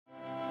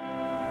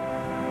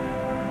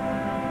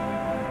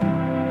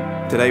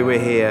Today we're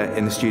here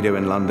in the studio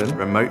in London,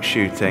 remote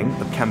shooting,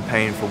 a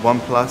campaign for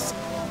OnePlus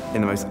in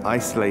the most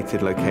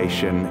isolated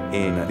location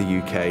in the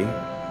UK,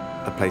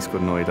 a place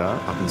called Noida,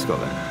 up in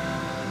Scotland.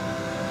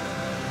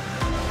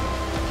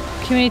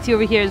 Community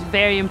over here is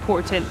very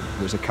important.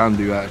 There's a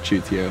can-do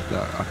attitude here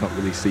that I've not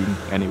really seen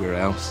anywhere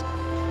else.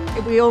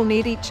 We all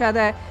need each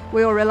other,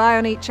 we all rely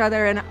on each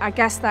other, and I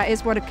guess that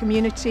is what a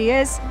community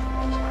is.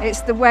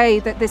 It's the way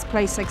that this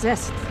place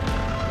exists.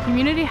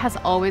 Community has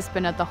always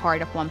been at the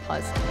heart of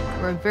OnePlus.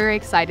 We're very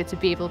excited to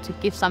be able to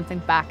give something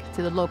back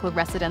to the local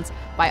residents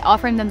by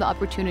offering them the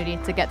opportunity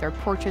to get their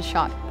portrait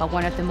shot by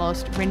one of the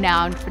most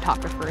renowned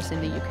photographers in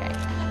the UK.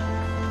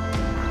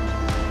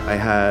 I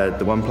had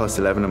the OnePlus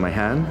 11 in my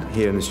hand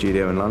here in the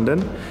studio in London.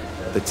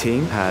 The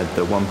team had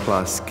the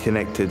OnePlus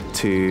connected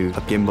to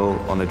a gimbal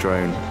on a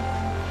drone.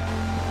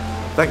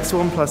 Thanks to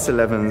OnePlus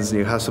 11's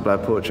new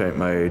Hasselblad Portrait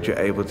Mode, you're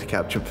able to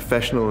capture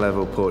professional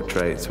level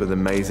portraits with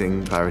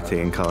amazing clarity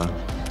and colour.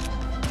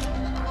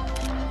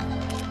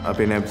 I've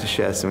been able to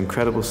share some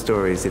incredible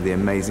stories of the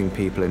amazing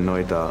people in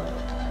Noida.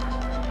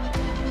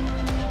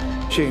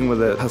 Shooting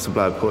with a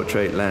Hasselblad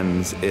portrait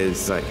lens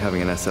is like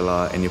having an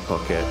SLR in your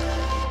pocket.